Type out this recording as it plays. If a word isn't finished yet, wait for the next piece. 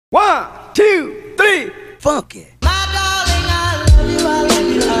2, 3, funky.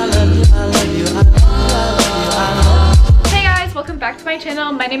 Welcome back to my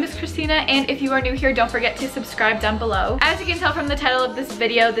channel. My name is Christina, and if you are new here, don't forget to subscribe down below. As you can tell from the title of this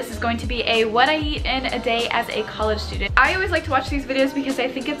video, this is going to be a what I eat in a day as a college student. I always like to watch these videos because I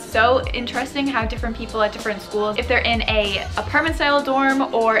think it's so interesting how different people at different schools, if they're in a apartment style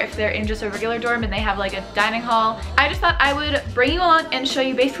dorm or if they're in just a regular dorm and they have like a dining hall. I just thought I would bring you along and show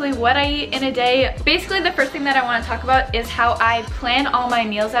you basically what I eat in a day. Basically, the first thing that I want to talk about is how I plan all my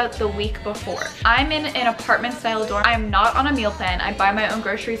meals out the week before. I'm in an apartment style dorm. I'm not on a meal plan. I buy my own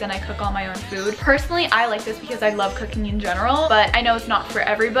groceries and I cook all my own food. Personally, I like this because I love cooking in general, but I know it's not for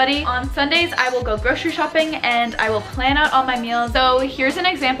everybody. On Sundays, I will go grocery shopping and I will plan out all my meals. So here's an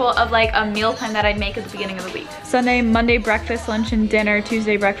example of like a meal plan that I'd make at the beginning of the week. Sunday, Monday, breakfast, lunch, and dinner.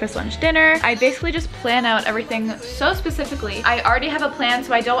 Tuesday, breakfast, lunch, dinner. I basically just plan out everything so specifically. I already have a plan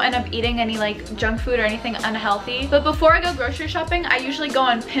so I don't end up eating any like junk food or anything unhealthy. But before I go grocery shopping, I usually go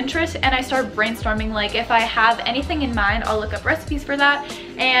on Pinterest and I start brainstorming. Like if I have anything in mind, I'll look up recipes for that,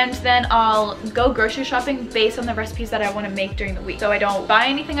 and then I'll go grocery shopping based on the recipes that I want to make during the week. So I don't buy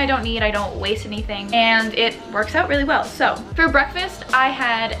anything I don't need, I don't waste anything, and it works out really well. So for breakfast, I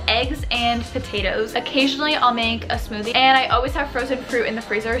had eggs and potatoes. Occasionally I'll make a smoothie, and I always have frozen fruit in the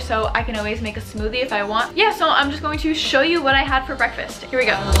freezer, so I can always make a smoothie if I want. Yeah, so I'm just going to show you what I had for breakfast. Here we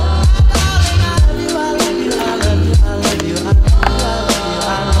go.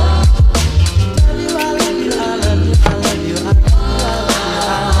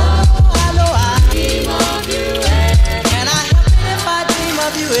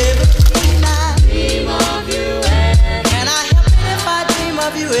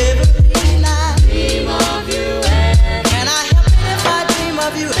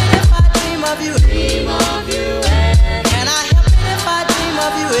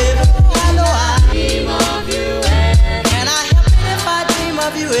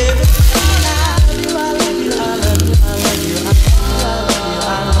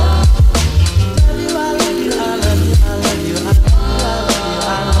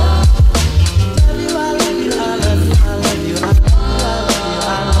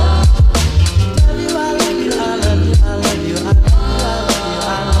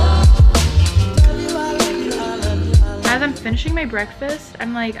 Finishing my breakfast,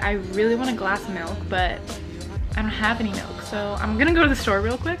 I'm like, I really want a glass of milk, but I don't have any milk, so I'm gonna go to the store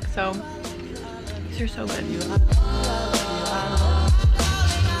real quick. So these are so good.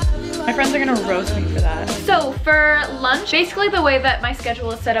 My friends are gonna roast me for that. So for lunch, basically the way that my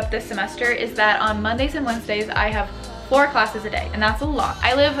schedule is set up this semester is that on Mondays and Wednesdays I have 4 classes a day, and that's a lot.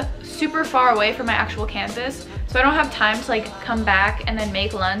 I live super far away from my actual campus, so I don't have time to like come back and then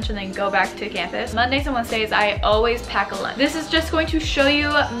make lunch and then go back to campus. Mondays and Wednesdays, I always pack a lunch. This is just going to show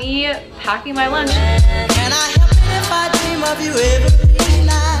you me packing my lunch. Can I help it if I dream of you every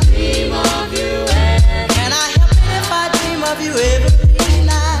night? Dream of you. Can I help it if I dream of you every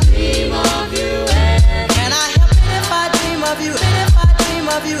night? Dream of you. Can I help it if I dream of you? If I dream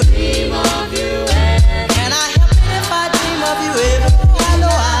of you. Dream of you. Can I help it if I dream of you every night? I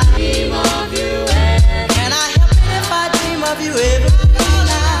know I dream of you. Can I help it if I dream of you every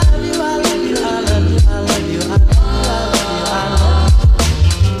night? I love you, I love you, I love you, I love you, I love you, I love you, I love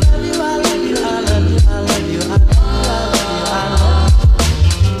you, I love you, I love you, I love you.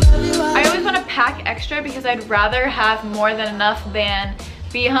 I always want to pack extra because I'd rather have more than enough than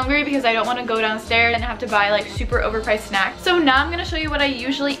be hungry, because I don't want to go downstairs and have to buy like super overpriced snacks. So now I'm going to show you what I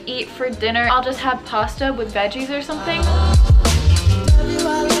usually eat for dinner. I'll just have pasta with veggies or something.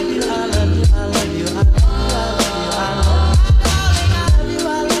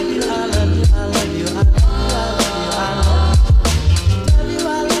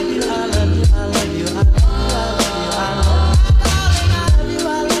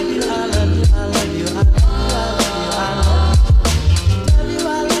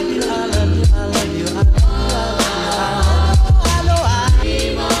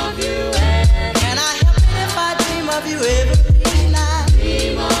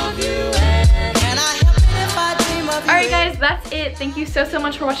 That's it. Thank you so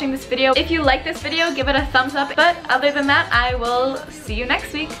much for watching this video. If you like this video, give it a thumbs up. But other than that, I will see you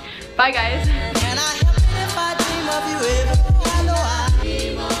next week. Bye guys.